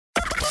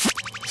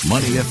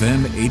Money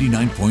FM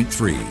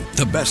 89.3,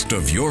 the best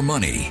of your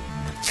money.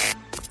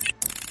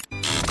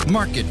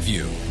 Market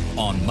View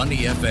on Money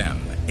FM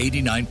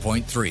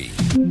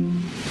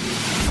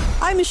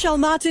 89.3. I'm Michelle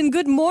Martin.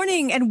 Good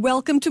morning and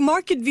welcome to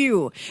Market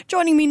View.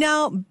 Joining me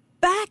now,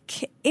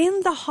 back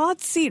in the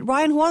hot seat,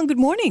 Ryan Huang. Good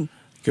morning.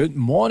 Good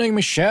morning,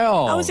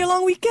 Michelle. How was your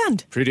long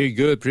weekend? Pretty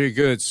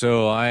good.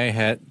 So I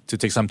had to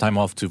take some time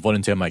off to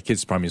volunteer my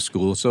kids' primary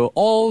school. So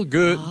all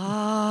good.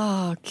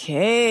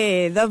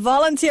 Okay. The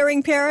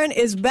volunteering parent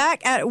is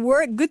back at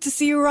work. Good to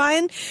see you,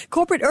 Ryan.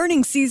 Corporate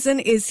earnings season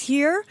is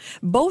here,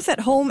 both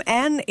at home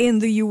and in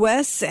the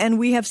U.S., and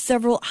we have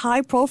several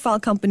high-profile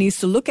companies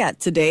to look at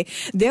today.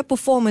 Their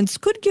performance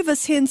could give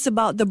us hints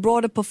about the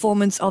broader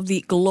performance of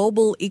the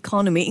global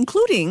economy,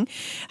 including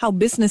how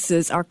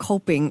businesses are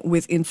coping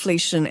with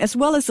inflation, as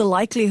well as the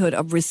likelihood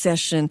of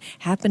recession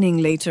happening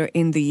later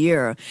in the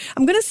year.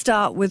 I'm going to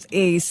start with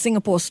a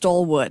Singapore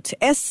stalwart,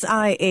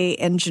 SIA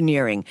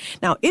Engineering.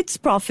 Now, its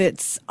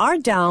profits are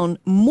down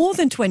more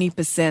than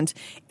 20%.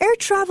 Air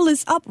travel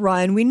is up,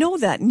 Ryan. We know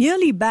that,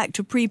 nearly back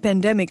to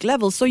pre-pandemic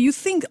levels. So you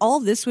think all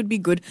this would be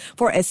good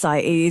for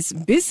SIA's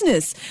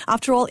business.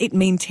 After all, it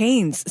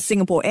maintains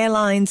Singapore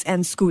Airlines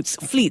and Scoot's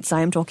fleets.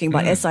 I am talking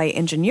about SIA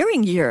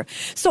Engineering here.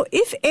 So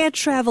if air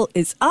travel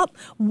is up,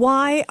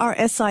 why are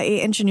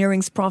SIA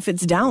Engineering's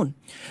profits down?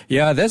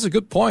 Yeah, that's a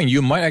good point.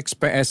 You might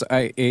expect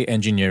SIA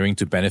Engineering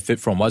to benefit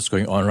from what's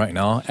going on right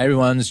now.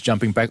 Everyone's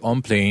jumping back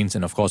on planes,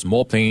 and of course,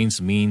 more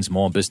planes means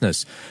more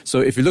business.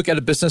 So if you look at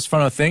the business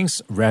front of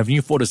things,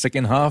 revenue for the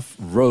second half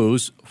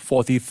rose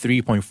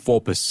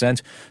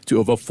 43.4% to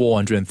over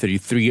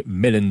 $433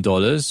 million.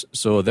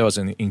 So there was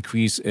an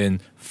increase in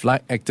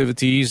flight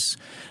activities,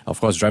 of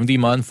course, driving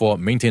demand for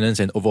maintenance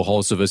and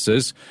overhaul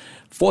services.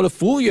 For the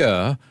full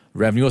year,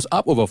 revenue was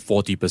up over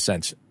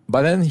 40%.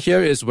 But then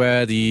here is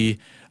where the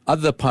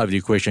other part of the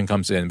equation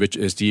comes in, which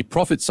is the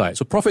profit side.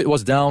 So profit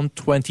was down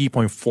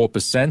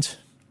 20.4%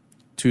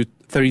 to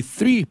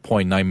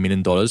 $33.9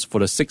 million for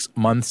the 6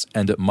 months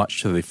ended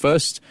March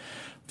 31st.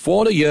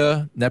 For the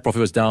year, net profit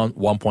was down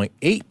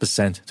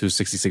 1.8% to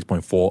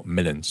 $66.4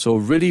 million. So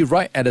really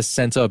right at the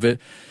center of it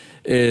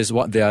is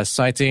what they are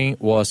citing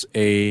was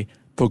a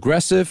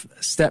progressive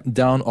step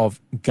down of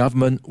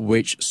government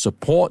wage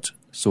support.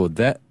 So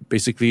that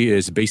basically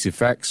is base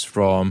effects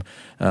from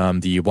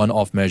the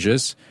one-off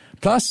measures,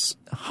 plus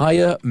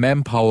higher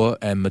manpower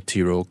and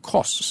material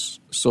costs.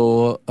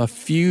 So a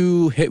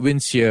few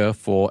headwinds here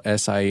for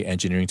SIA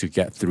Engineering to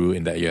get through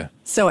in that year.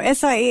 So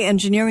SIA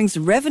Engineering's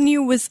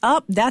revenue was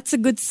up. That's a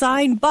good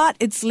sign, but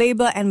its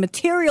labor and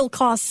material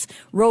costs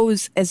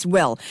rose as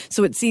well.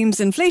 So it seems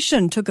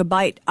inflation took a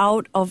bite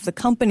out of the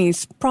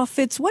company's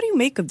profits. What do you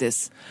make of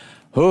this?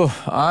 Oh,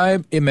 I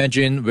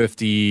imagine with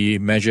the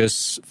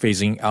measures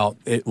phasing out,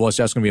 it was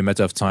just going to be a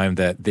matter of time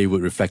that they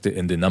would reflect it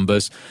in the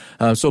numbers.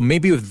 So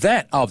maybe with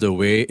that out of the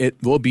way, it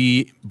will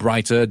be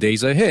brighter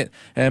days ahead.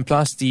 And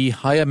plus the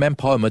higher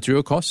manpower and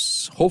material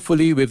costs,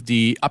 hopefully with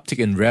the uptick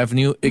in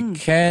revenue, it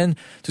can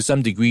to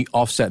some degree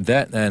offset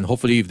that. And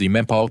hopefully if the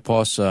manpower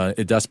costs,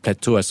 it does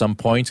plateau at some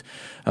point.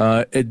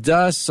 It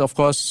does, of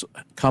course,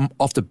 come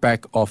off the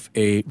back of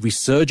a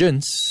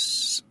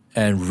resurgence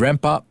and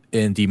ramp up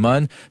in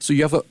demand. So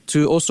you have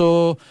to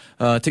also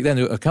take that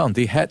into account.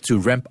 They had to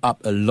ramp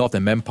up a lot of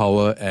their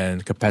manpower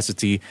and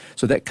capacity.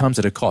 So that comes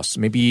at a cost.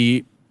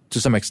 Maybe to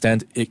some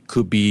extent, it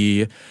could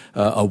be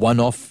a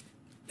one-off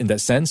in that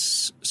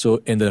sense.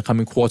 So in the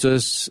coming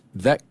quarters,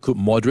 that could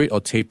moderate or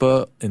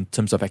taper in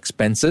terms of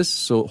expenses.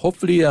 So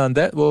hopefully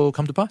that will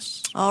come to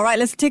pass. All right,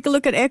 let's take a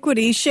look at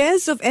equity.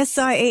 Shares of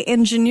SIA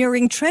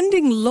Engineering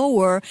trending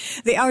lower.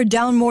 They are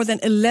down more than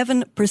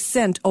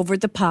 11% over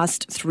the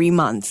past 3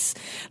 months.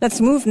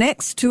 Let's move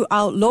next to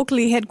our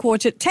locally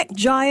headquartered tech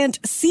giant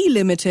Sea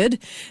Limited.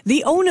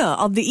 The owner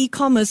of the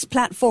e-commerce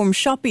platform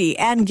Shopee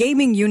and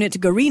gaming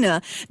unit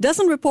Garena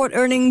doesn't report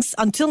earnings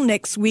until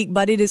next week,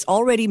 but it is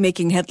already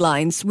making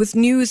headlines with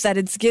news that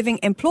it's giving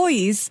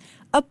employees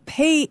a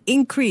pay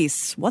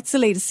increase. What's the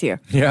latest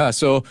here? Yeah,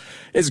 so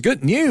it's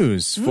good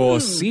news for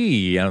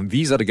Sea.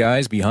 These are the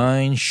guys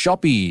behind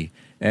Shopee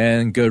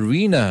and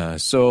Garena.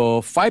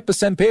 So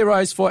 5% pay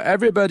rise for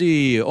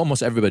everybody,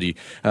 almost everybody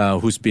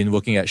who's been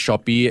working at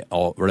Shopee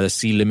or rather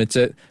Sea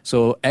Limited.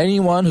 So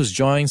anyone who's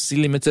joined Sea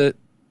Limited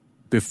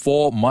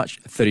before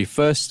March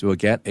 31st will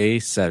get a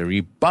salary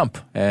bump.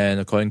 And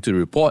according to the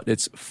report,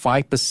 it's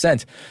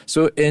 5%.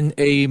 So in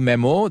a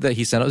memo that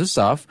he sent out to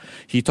staff,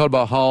 he talked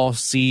about how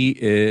Sea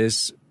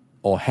is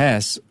or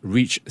has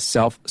reached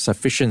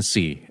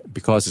self-sufficiency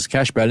because his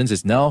cash balance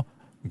is now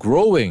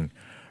growing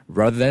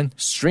rather than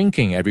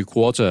shrinking every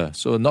quarter.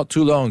 So not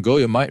too long ago,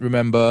 you might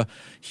remember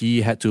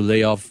he had to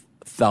lay off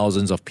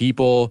thousands of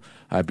people.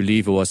 I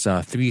believe it was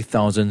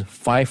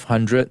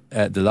 3,500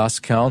 at the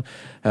last count.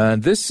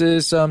 This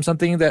is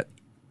something that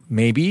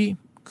maybe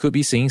could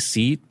be seeing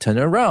Sea turn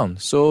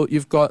around. So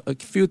you've got a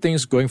few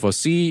things going for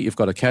Sea. You've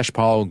got a cash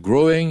pile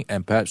growing,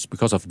 and perhaps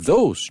because of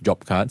those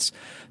job cuts,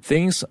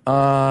 things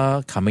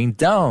are coming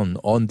down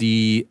on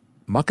the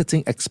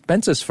marketing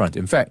expenses front.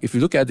 In fact, if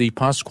you look at the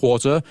past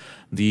quarter,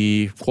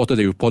 the quarter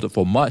they reported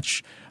for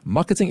March,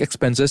 marketing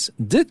expenses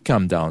did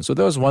come down. So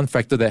that was one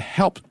factor that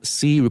helped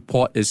SEA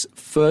report its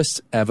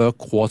first ever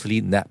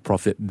quarterly net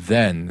profit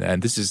then.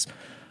 And this is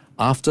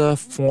after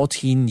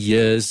 14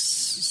 years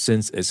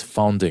since its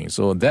founding.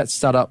 So that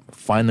startup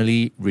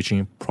finally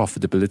reaching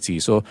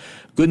profitability. So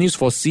good news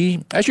for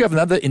SEA. Actually, I have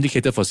another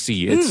indicator for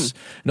SEA. It's,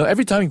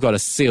 every time you've got a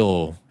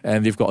sale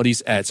and they've got all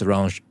these ads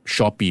around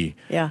Shopee,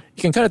 you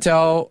can kind of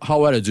tell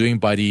how well they're doing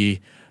by the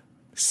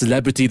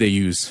celebrity they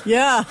use.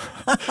 Yeah.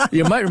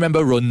 You might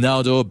remember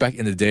Ronaldo back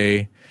in the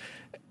day.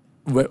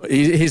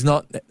 He's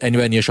not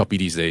anywhere near Shopee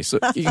these days. So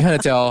you can kind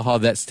of tell how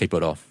that's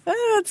tapered off.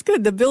 That's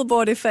good. The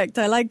billboard effect.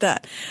 I like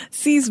that.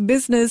 SEA's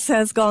business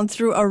has gone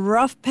through a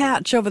rough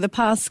patch over the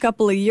past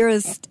couple of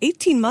years.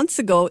 18 months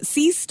ago,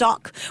 SEA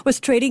stock was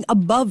trading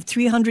above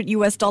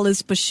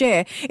 $300 per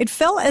share. It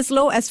fell as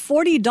low as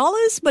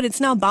 $40, but it's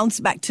now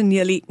bounced back to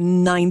nearly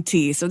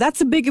 90. So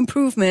that's a big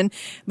improvement,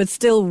 but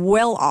still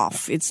well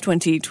off its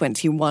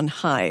 2021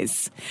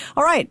 highs.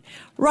 All right.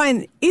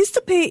 Ryan, is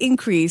the pay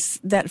increase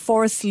that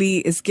Forrest Lee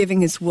is giving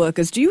his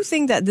workers, do you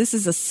think that this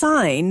is a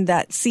sign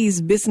that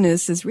SEA's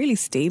business is really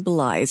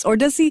stabilized? Or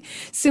does he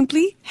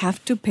simply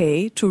have to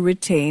pay to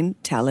retain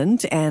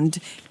talent and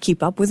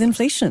keep up with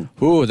inflation?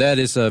 Oh, that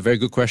is a very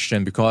good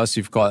question, because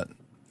you've got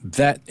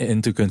that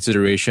into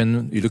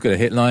consideration. You look at the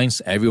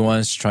headlines,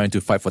 everyone's trying to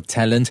fight for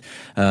talent.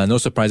 No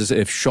surprises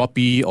if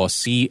Shopee or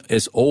SEA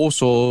is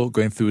also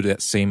going through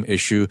that same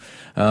issue.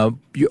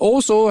 You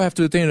also have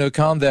to take into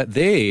account that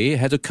they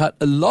had to cut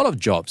a lot of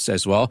jobs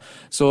as well.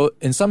 So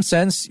in some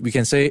sense, we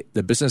can say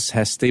the business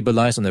has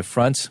stabilized on the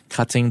front,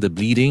 cutting the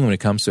bleeding when it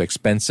comes to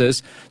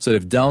expenses. So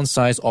they've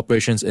downsized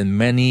operations in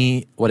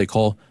many what they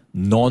call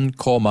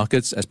non-core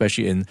markets,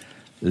 especially in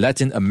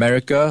Latin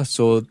America.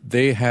 So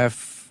they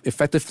have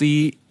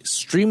effectively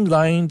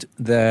streamlined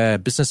their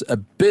business a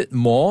bit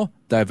more,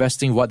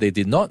 divesting what they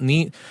did not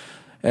need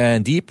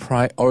and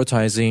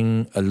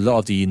deprioritizing a lot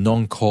of the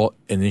non-core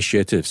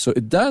initiatives. So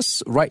it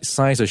does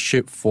right-size a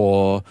ship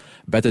for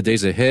better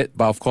days ahead.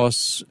 But of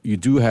course, you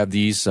do have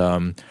these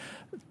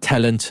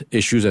talent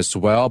issues as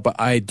well. But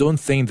I don't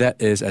think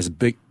that is as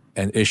big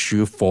an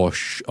issue for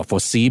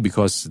SEA,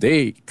 because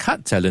they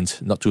cut talent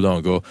not too long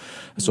ago.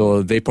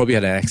 So they probably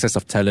had an excess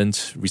of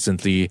talent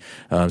recently.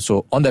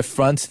 So on that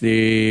front,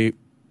 they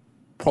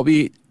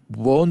probably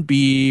won't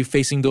be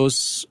facing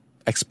those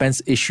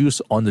expense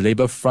issues on the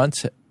labor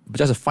front. But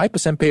just a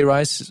 5% pay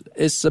rise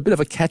is a bit of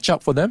a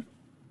catch-up for them.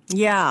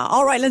 Yeah.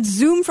 All right. Let's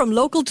zoom from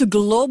local to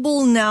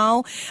global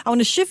now. I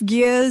want to shift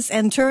gears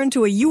and turn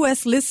to a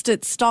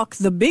U.S.-listed stock,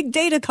 the big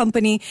data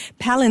company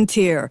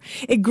Palantir.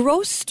 It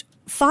grossed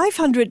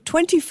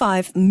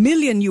 $525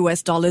 million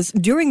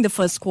during the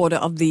first quarter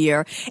of the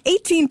year,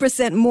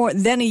 18% more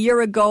than a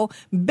year ago,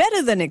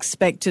 better than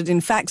expected,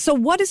 in fact. So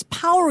what is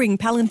powering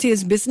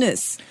Palantir's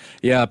business?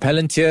 Yeah,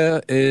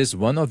 Palantir is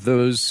one of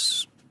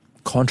those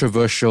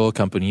controversial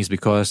companies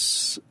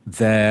because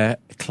their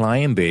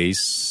client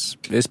base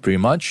is pretty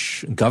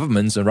much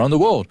governments around the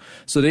world.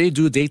 So they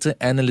do data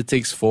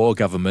analytics for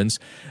governments,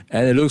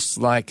 and it looks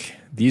like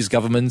these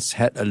governments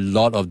had a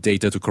lot of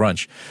data to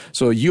crunch.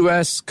 So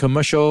US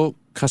commercial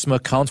customer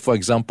count, for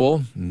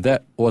example,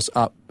 that was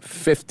up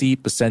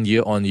 50%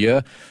 year on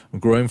year,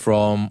 growing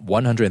from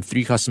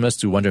 103 customers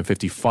to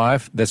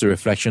 155. That's a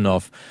reflection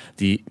of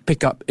the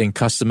pickup in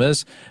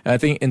customers. And I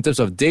think in terms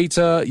of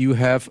data, you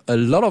have a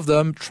lot of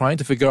them trying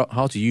to figure out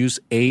how to use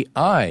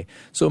AI.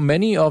 So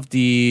many of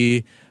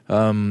the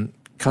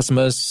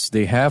customers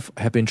they have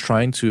been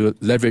trying to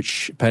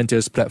leverage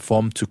Palantir's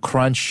platform to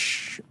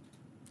crunch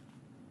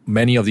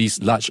many of these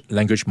large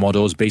language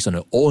models based on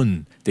their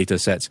own data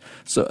sets.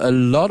 So a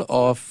lot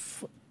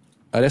of,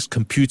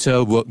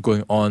 computer work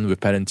going on with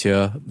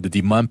Palantir, the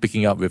demand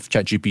picking up with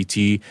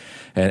ChatGPT,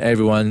 and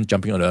everyone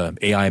jumping on the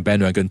AI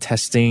bandwagon,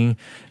 testing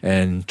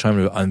and trying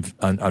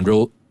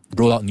to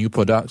roll out new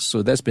products.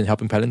 So that's been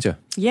helping Palantir.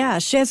 Yeah,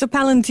 shares of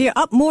Palantir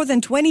up more than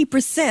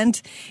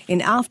 20%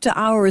 in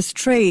after-hours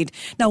trade.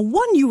 Now,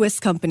 one U.S.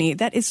 company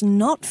that is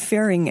not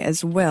faring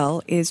as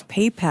well is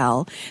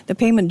PayPal. The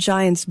payment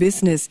giant's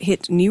business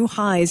hit new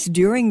highs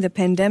during the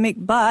pandemic,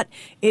 but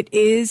it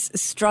is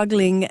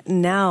struggling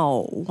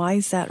now. Why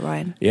is that,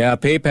 Ryan? Yeah,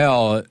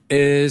 PayPal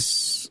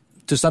is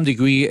to some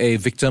degree a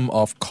victim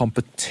of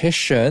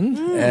competition,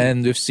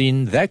 and we've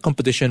seen that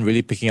competition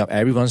really picking up.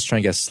 Everyone's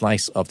trying to get a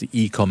slice of the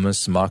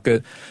e-commerce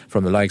market,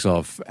 from the likes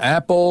of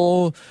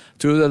Apple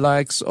to the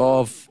likes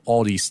of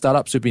all the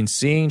startups we've been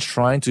seeing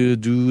trying to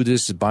do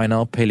this buy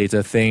now, pay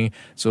later thing.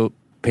 So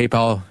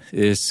PayPal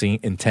is seeing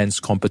intense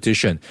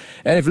competition.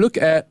 And if you look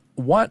at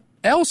what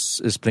else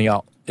is playing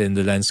out in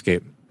the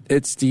landscape,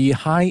 it's the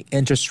high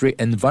interest rate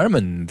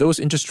environment.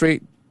 Those interest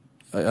rate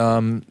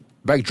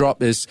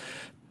backdrop is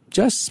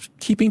just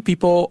keeping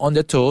people on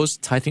their toes,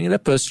 tightening their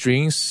purse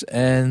strings,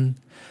 and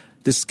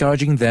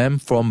discouraging them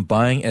from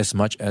buying as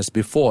much as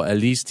before, at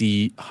least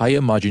the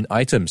higher margin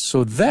items.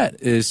 So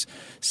that is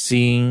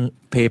seeing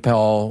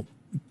PayPal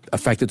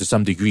affected to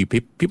some degree.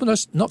 People are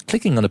not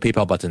clicking on the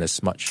PayPal button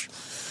as much.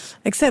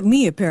 Except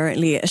me,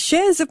 apparently.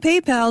 Shares of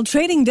PayPal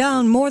trading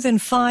down more than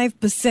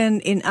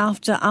 5% in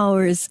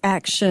after-hours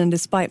action,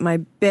 despite my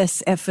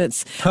best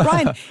efforts.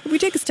 Ryan, if we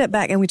take a step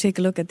back and we take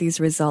a look at these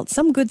results,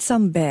 some good,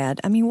 some bad.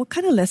 I mean, what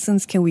kind of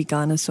lessons can we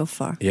garner so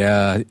far?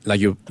 Yeah, like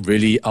you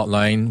really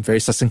outlined very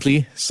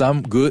succinctly,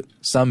 some good,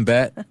 some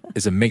bad.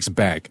 It's a mixed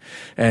bag.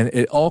 And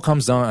it all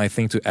comes down, I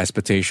think, to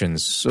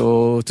expectations.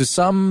 So to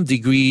some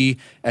degree,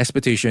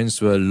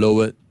 expectations were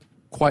lowered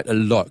quite a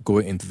lot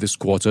going into this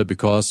quarter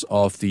because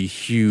of the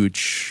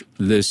huge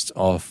list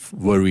of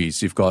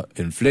worries. You've got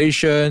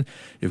inflation,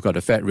 you've got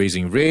the Fed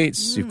raising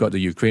rates, you've got the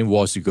Ukraine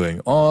war still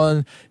going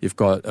on, you've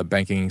got a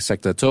banking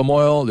sector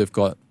turmoil, you've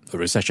got a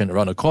recession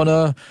around the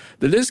corner.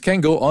 The list can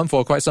go on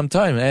for quite some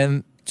time,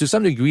 and to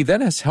some degree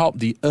that has helped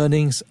the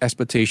earnings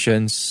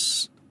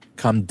expectations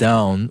come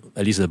down,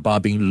 at least the bar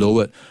being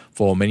lowered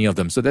for many of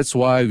them. So that's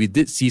why we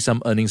did see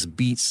some earnings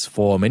beats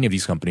for many of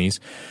these companies.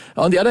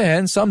 On the other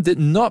hand, some did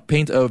not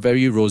paint a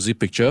very rosy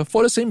picture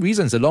for the same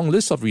reasons, a long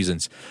list of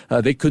reasons.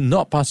 They could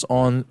not pass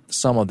on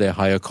some of their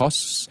higher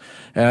costs.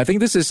 And I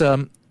think this is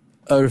a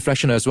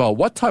reflection as well.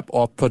 What type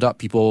of product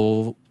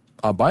people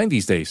are buying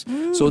these days?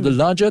 So the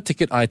larger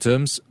ticket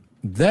items,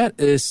 that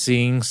is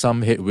seeing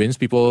some headwinds.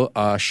 People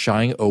are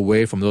shying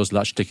away from those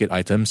large ticket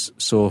items.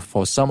 So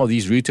for some of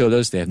these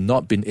retailers, they have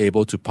not been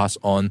able to pass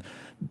on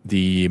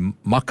the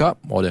markup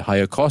or the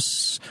higher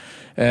costs.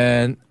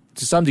 And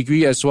to some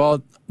degree as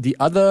well, the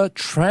other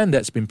trend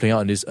that's been playing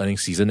out in this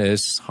earnings season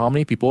is how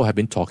many people have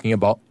been talking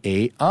about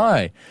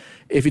AI.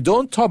 If you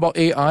don't talk about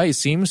AI, it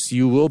seems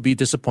you will be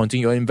disappointing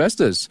your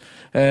investors.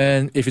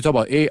 And if you talk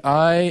about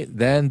AI,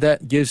 then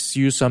that gives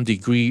you some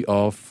degree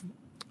of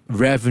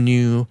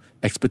revenue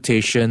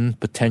expectation,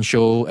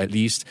 potential at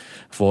least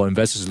for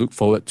investors to look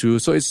forward to.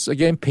 So it's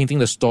again painting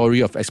the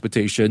story of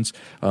expectations,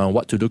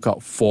 what to look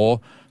out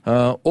for.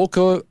 And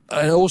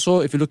also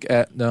if you look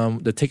at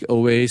the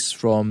takeaways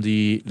from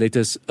the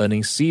latest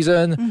earnings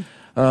season,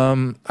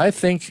 I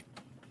think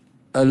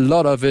a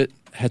lot of it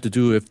had to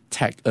do with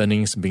tech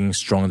earnings being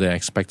stronger than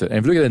expected. And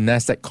if you look at the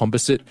Nasdaq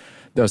composite,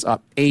 that was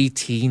up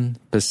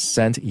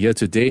 18% year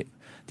to date.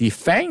 The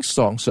FANG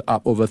stocks are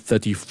up over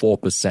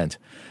 34%.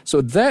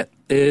 So that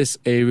is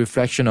a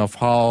reflection of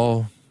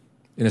how,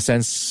 in a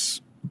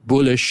sense,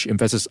 bullish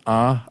investors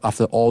are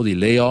after all the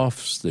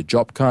layoffs, the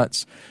job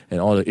cuts, and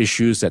all the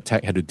issues that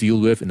tech had to deal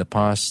with in the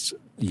past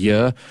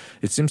year.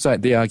 It seems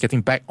like they are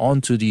getting back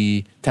onto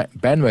the tech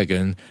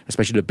bandwagon,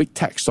 especially the big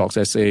tech stocks,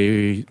 as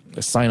a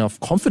sign of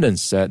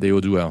confidence that they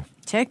will do well.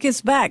 Tech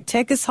is back.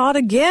 Tech is hot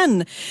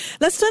again.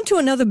 Let's turn to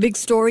another big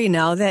story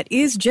now that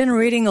is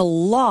generating a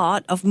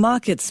lot of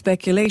market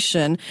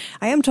speculation.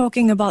 I am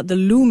talking about the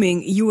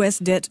looming U.S.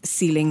 debt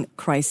ceiling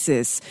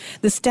crisis.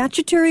 The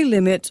statutory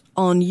limit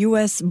on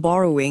U.S.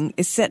 borrowing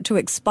is set to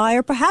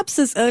expire perhaps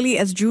as early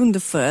as June the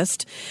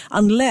 1st,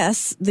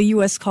 unless the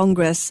U.S.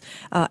 Congress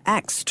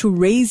acts to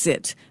raise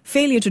it.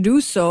 Failure to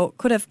do so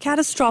could have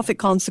catastrophic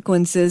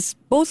consequences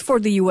both for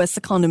the U.S.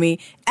 economy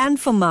and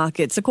for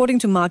markets, according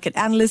to market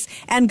analysts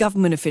and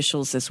government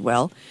officials as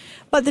well.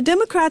 But the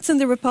Democrats and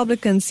the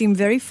Republicans seem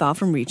very far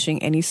from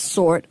reaching any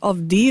sort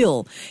of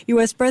deal.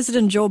 U.S.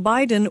 President Joe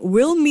Biden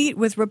will meet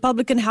with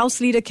Republican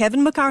House Leader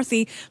Kevin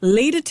McCarthy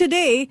later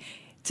today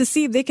to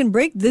see if they can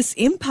break this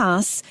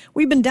impasse.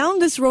 We've been down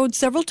this road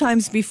several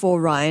times before,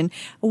 Ryan.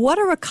 What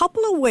are a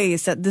couple of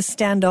ways that this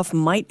standoff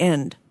might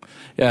end?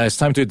 Yeah, it's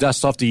time to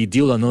dust off the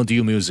deal or no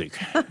deal music.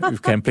 We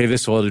can play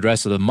this for the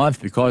rest of the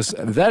month because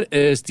that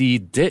is the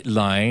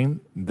deadline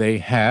they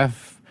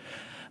have,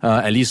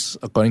 at least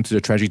according to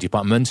the Treasury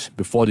Department,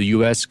 before the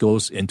U.S.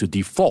 goes into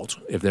default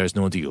if there is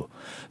no deal.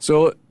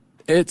 So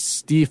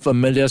it's the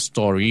familiar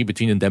story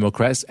between the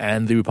Democrats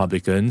and the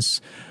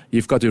Republicans.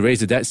 You've got to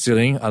raise the debt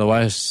ceiling,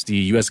 otherwise the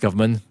U.S.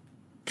 government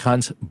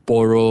can't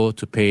borrow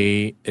to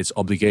pay its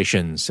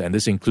obligations. And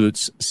this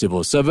includes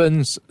civil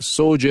servants,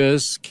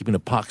 soldiers, keeping the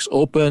parks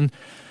open,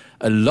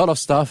 a lot of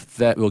stuff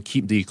that will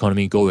keep the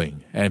economy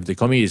going. And if the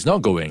economy is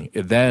not going,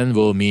 it then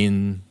will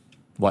mean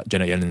what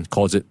Janet Yellen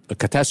calls it a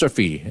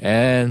catastrophe,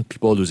 and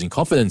people losing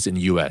confidence in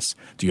the US,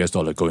 the US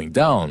dollar going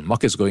down,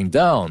 markets going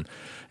down.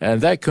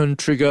 And that can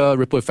trigger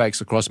ripple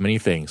effects across many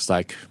things,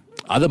 like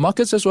other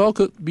markets as well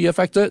could be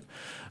affected.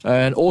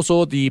 And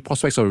also the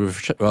prospects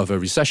of a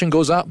recession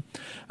goes up.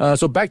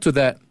 So back to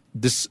that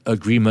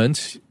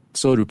disagreement.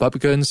 So the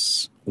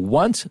Republicans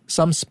want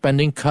some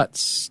spending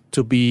cuts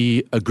to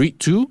be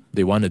agreed to.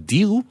 They want a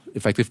deal,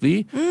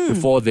 effectively,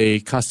 before they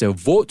cast their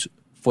vote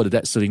for the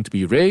debt ceiling to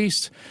be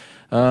raised.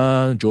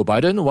 Joe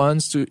Biden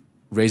wants to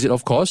raise it,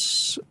 of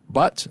course,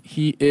 but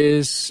he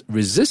is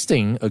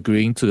resisting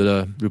agreeing to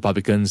the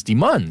Republicans'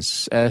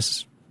 demands,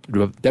 as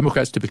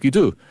Democrats typically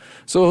do.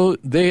 So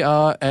they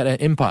are at an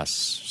impasse.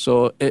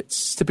 So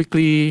it's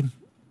typically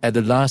at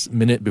the last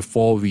minute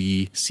before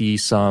we see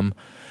some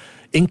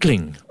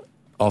inkling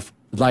of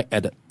light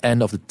at the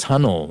end of the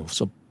tunnel.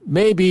 So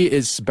maybe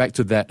it's back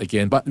to that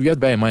again. But we have to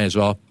bear in mind as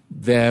well,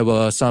 there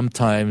were some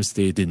times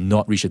they did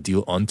not reach a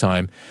deal on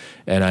time.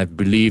 And I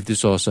believe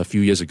this was a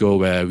few years ago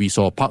where we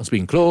saw parks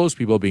being closed,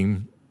 people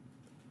being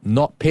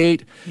not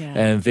paid, Yeah.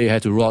 and they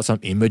had to roll out some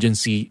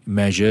emergency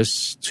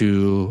measures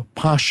to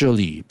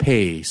partially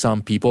pay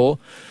some people.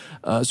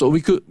 So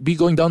we could be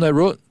going down that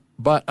road,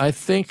 but I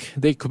think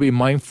they could be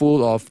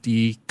mindful of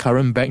the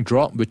current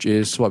backdrop, which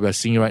is what we're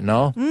seeing right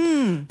now.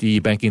 The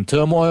banking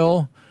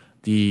turmoil,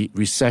 the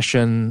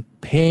recession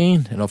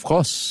pain, and of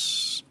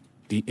course,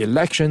 the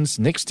elections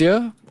next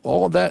year.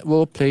 All that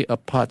will play a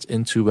part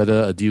into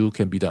whether a deal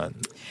can be done.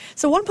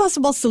 So one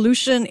possible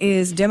solution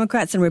is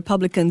Democrats and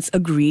Republicans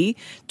agree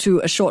to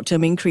a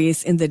short-term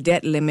increase in the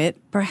debt limit,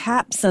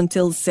 perhaps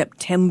until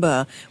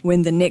September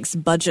when the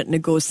next budget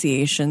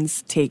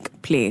negotiations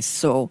take place.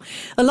 So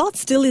a lot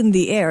still in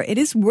the air. It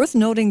is worth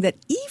noting that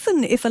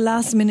even if a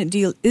last-minute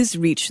deal is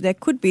reached, there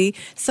could be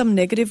some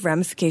negative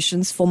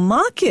ramifications for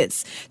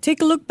markets. Take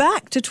a look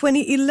back to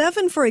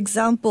 2011, for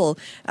example.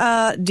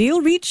 Deal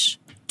reached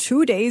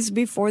 2 days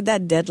before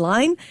that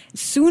deadline.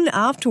 Soon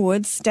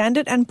afterwards,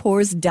 Standard &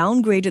 Poor's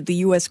downgraded the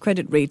U.S.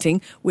 credit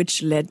rating,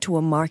 which led to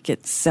a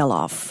market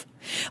sell-off.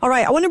 All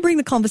right, I want to bring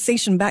the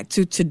conversation back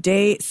to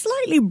today.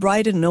 Slightly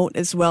brighter note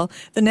as well.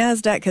 The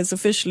Nasdaq has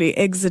officially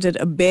exited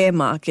a bear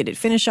market. It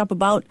finished up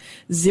about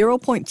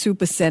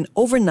 0.2%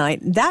 overnight.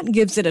 That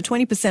gives it a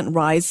 20%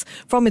 rise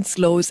from its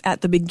lows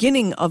at the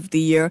beginning of the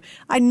year.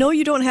 I know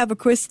you don't have a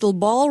crystal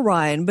ball,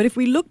 Ryan, but if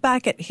we look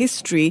back at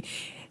history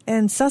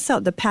and suss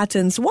out the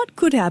patterns, what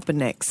could happen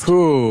next?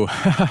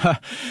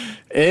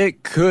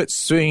 It could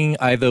swing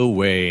either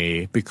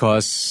way,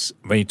 because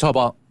when you talk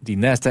about the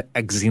Nasdaq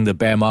exiting the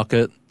bear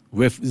market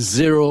with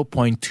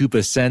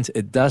 0.2%,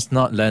 it does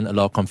not lend a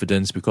lot of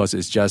confidence because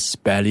it's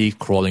just barely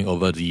crawling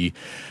over the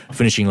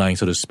finishing line,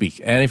 so to speak.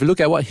 And if you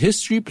look at what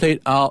history played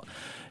out,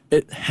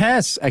 it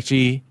has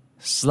actually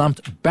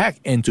slumped back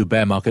into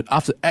bear market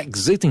after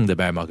exiting the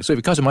bear market. So if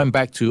you cast your mind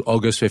back to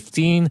August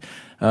 15,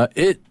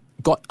 it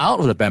got out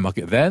of the bear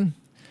market then,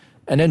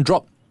 and then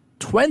dropped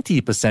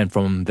 20%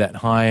 from that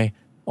high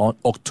on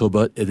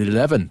October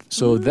 11th.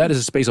 So that is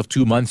a space of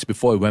 2 months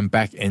before it went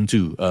back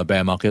into a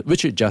bear market,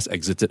 which it just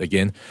exited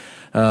again.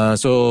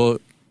 So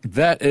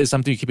that is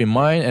something to keep in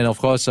mind. And of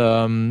course,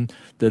 the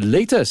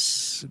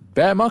latest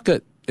bear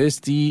market is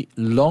the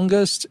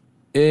longest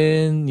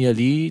in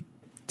nearly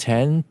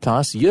 10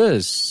 plus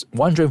years,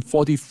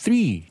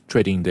 143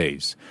 trading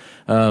days.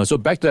 So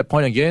back to that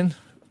point again,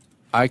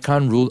 I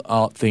can't rule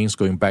out things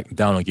going back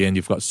down again.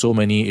 You've got so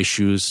many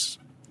issues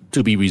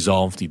to be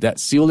resolved. The debt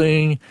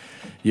ceiling,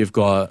 you've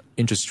got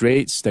interest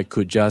rates that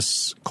could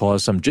just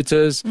cause some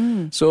jitters.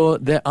 So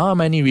there are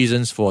many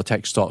reasons for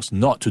tech stocks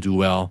not to do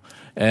well.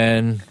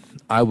 And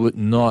I would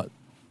not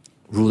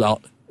rule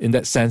out, in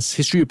that sense,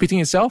 history repeating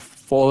itself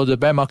for the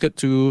bear market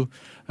to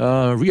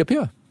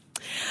reappear.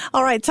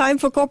 All right, time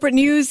for corporate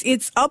news.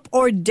 It's up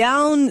or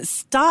down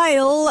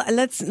style.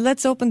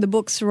 Let's open the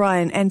books,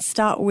 Ryan, and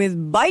start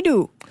with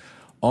Baidu.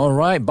 All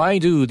right,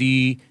 Baidu,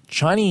 the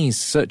Chinese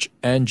search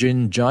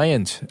engine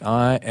giant.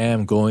 I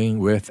am going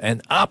with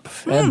an up.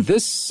 And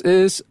this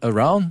is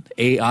around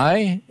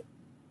AI,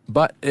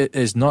 but it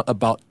is not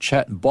about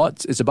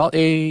chatbots. It's about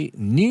a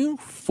new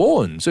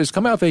phone. So it's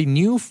coming out of a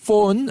new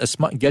phone, a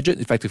smart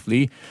gadget,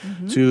 effectively,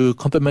 to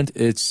complement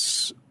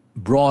its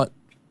broad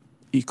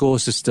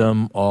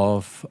ecosystem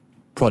of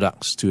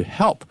products to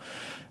help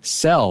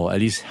sell, at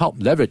least help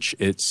leverage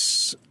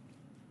its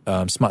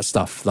smart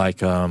stuff, like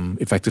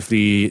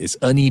effectively its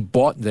Ernie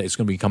bot that it's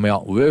going to be coming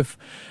out with,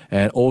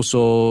 and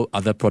also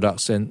other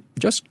products, and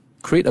just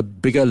create a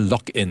bigger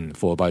lock-in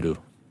for Baidu.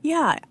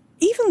 Yeah,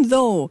 even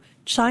though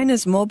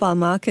China's mobile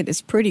market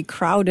is pretty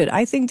crowded,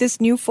 I think this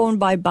new phone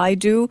by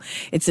Baidu,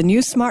 it's a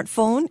new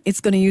smartphone.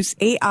 It's going to use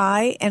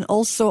AI and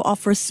also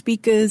offer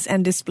speakers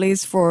and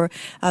displays for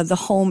the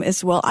home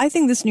as well. I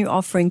think this new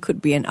offering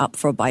could be an up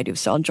for Baidu,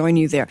 so I'll join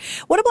you there.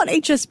 What about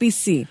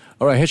HSBC?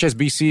 All right,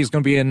 HSBC is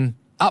going to be an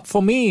up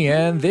for me,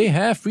 and they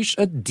have reached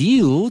a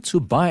deal to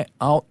buy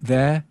out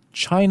their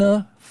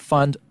China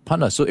fund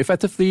partner. So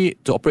effectively,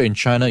 to operate in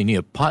China, you need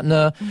a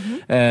partner,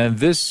 and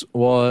this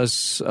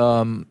was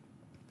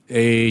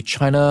a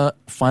China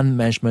fund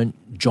management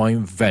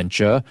joint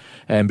venture.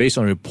 And based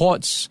on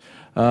reports,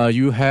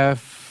 you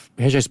have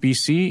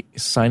HSBC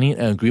signing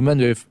an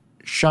agreement with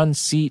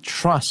Shanxi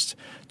Trust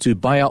to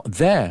buy out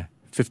their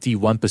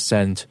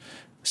 51%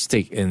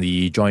 stake in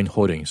the joint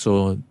holding.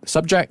 So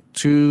subject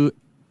to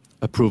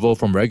approval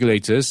from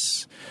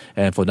regulators,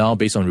 and for now,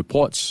 based on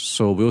reports.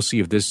 So we'll see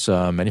if this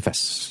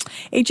manifests.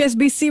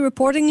 HSBC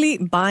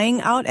reportedly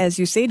buying out, as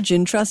you say,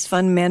 Jintrust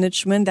Fund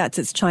Management. That's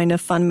its China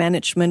fund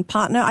management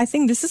partner. I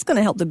think this is going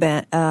to help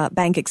the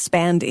bank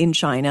expand in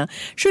China.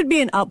 Should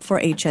be an up for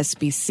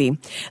HSBC.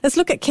 Let's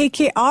look at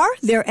KKR.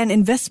 They're an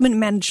investment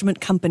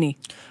management company.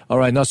 All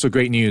right, not so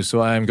great news.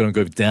 So I'm going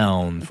to go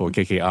down for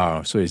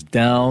KKR. So it's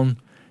down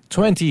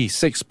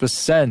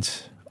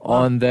 26%.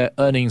 On their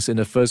earnings in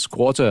the first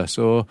quarter.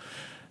 So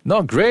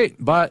Not great,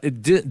 but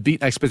it did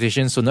beat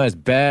expectations, so not as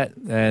bad.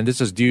 And this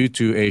is due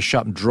to a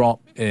sharp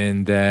drop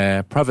in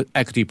their private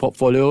equity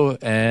portfolio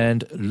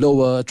and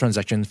lower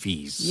transaction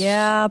fees.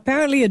 Yeah,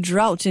 apparently a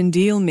drought in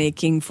deal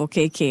making for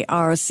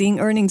KKR, seeing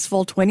earnings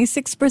fall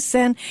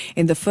 26%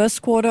 in the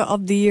first quarter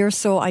of the year.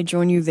 So I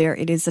join you there.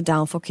 It is a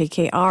down for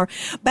KKR.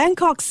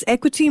 Bangkok's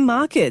equity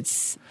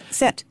markets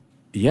set.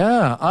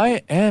 Yeah,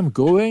 I am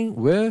going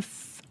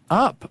with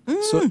up.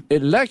 So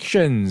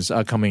elections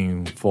are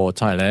coming for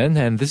Thailand,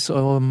 and this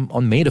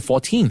on May the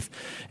 14th.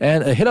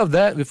 And ahead of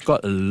that, we've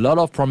got a lot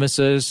of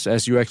promises,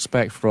 as you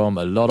expect, from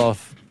a lot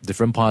of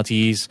different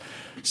parties.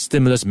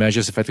 Stimulus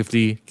measures,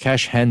 effectively,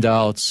 cash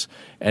handouts,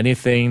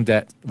 anything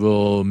that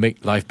will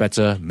make life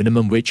better,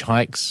 minimum wage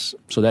hikes.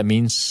 So that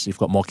means you've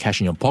got more cash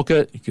in your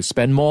pocket, you could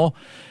spend more,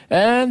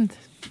 and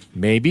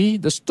maybe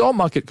the stock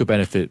market could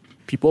benefit.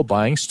 People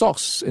buying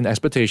stocks in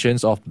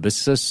expectations of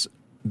businesses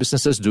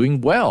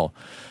doing well.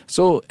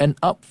 So, and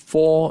up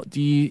for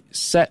the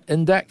SET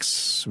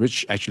index,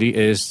 which actually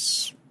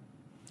is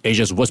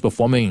Asia's worst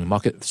performing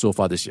market so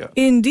far this year.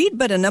 Indeed,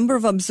 but a number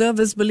of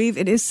observers believe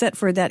it is set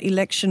for that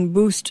election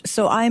boost.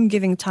 So I am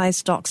giving Thai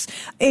stocks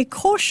a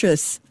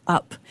cautious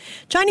up.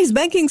 Chinese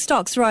banking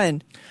stocks,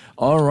 Ryan.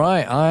 All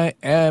right, I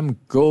am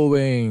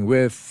going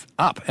with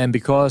up. And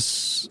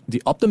because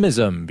the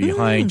optimism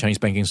behind Chinese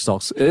banking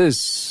stocks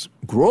is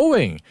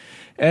growing,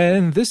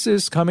 and this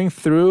is coming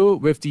through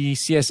with the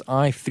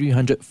CSI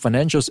 300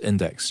 Financials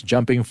Index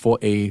jumping for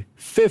a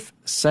fifth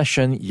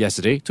session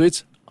yesterday to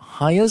its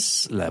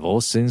highest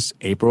level since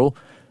April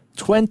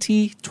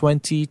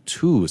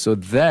 2022. So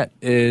that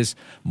is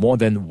more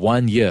than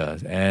 1 year.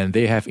 And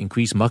they have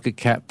increased market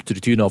cap to the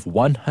tune of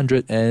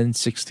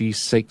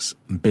 $166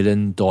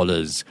 billion.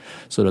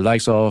 So the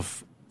likes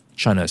of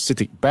China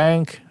CITIC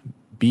Bank,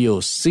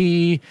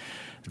 BOC,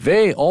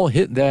 they all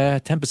hit their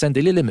 10%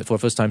 daily limit for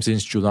the first time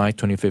since July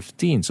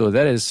 2015. So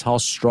that is how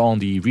strong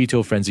the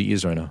retail frenzy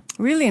is right now.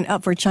 Really an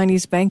up for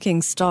Chinese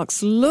banking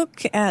stocks.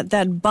 Look at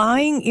that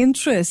buying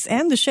interest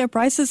and the share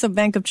prices of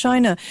Bank of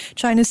China,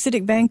 China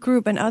CITIC Bank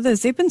Group and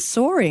others. They've been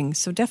soaring.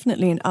 So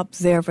definitely an up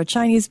there for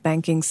Chinese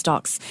banking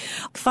stocks.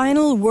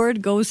 Final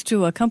word goes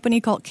to a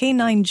company called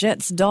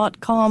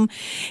K9Jets.com.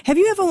 Have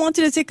you ever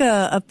wanted to take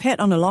a pet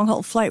on a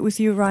long-haul flight with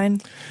you,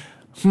 Ryan?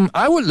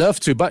 I would love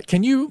to, but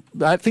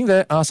I think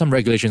there are some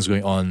regulations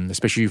going on,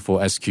 especially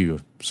for SQ.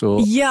 So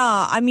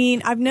yeah, I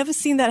mean, I've never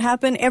seen that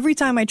happen. Every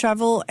time I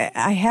travel,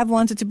 I have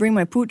wanted to bring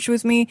my pooch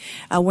with me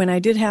when I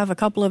did have a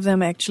couple of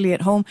them actually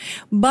at home.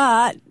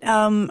 But,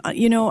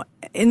 you know,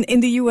 in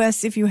the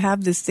US, if you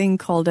have this thing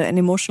called an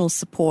emotional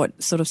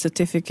support sort of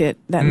certificate,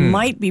 that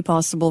might be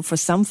possible for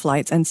some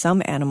flights and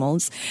some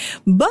animals.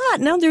 But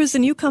now there's a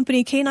new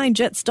company,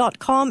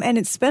 K9Jets.com, and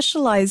it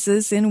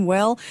specializes in,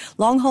 well,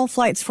 long-haul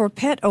flights for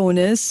pet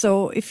owners.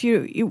 So if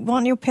you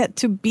want your pet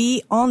to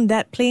be on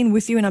that plane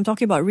with you, and I'm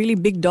talking about really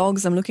big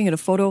dogs, I'm looking at a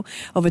photo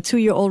of a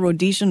 2-year-old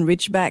Rhodesian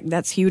Ridgeback.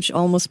 That's huge,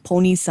 almost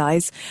pony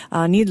size.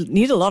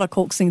 Need a lot of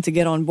coaxing to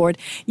get on board.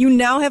 You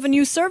now have a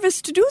new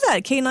service to do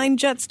that,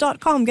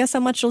 K9Jets.com. Guess how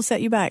much will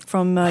set you back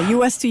from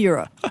US to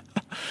Europe?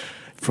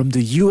 From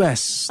the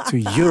US to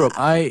Europe,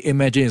 I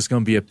imagine it's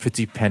going to be a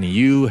pretty penny.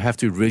 You have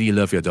to really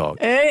love your dog.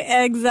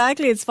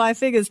 Exactly. It's 5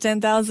 figures,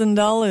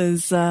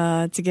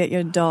 $10,000 to get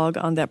your dog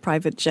on that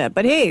private jet.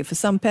 But hey, for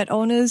some pet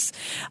owners,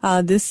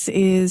 this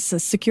is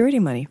security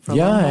money.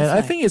 Yeah, and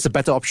I think it's a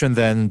better option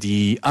than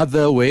the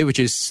other way, which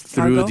is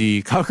through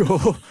the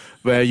cargo,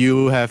 where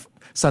you have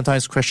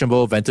sometimes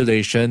questionable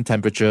ventilation,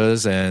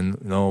 temperatures, and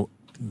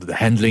the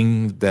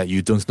handling that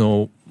you don't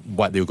know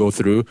what they'll go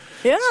through.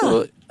 Yeah.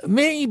 So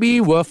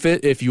maybe worth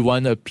it if you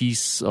want a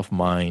peace of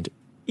mind.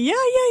 Yeah.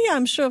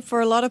 I'm sure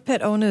for a lot of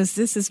pet owners,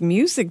 this is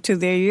music to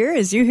their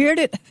ears. You heard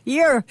it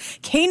here.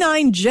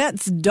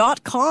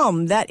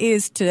 K9Jets.com. That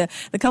is the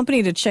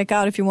company to check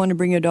out if you want to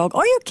bring your dog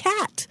or your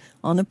cat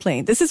on a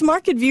plane. This is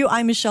Market View.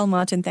 I'm Michelle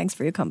Martin. Thanks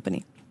for your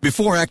company.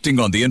 Before acting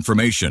on the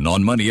information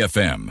on Money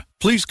FM,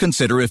 please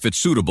consider if it's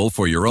suitable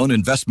for your own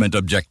investment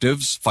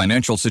objectives,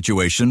 financial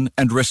situation,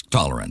 and risk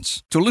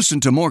tolerance. To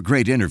listen to more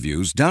great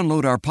interviews,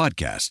 download our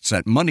podcasts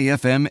at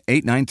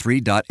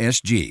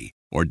moneyfm893.sg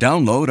or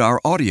download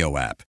our audio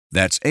app.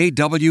 That's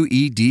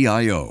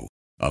AWEDIO.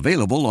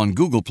 Available on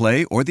Google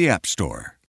Play or the App Store.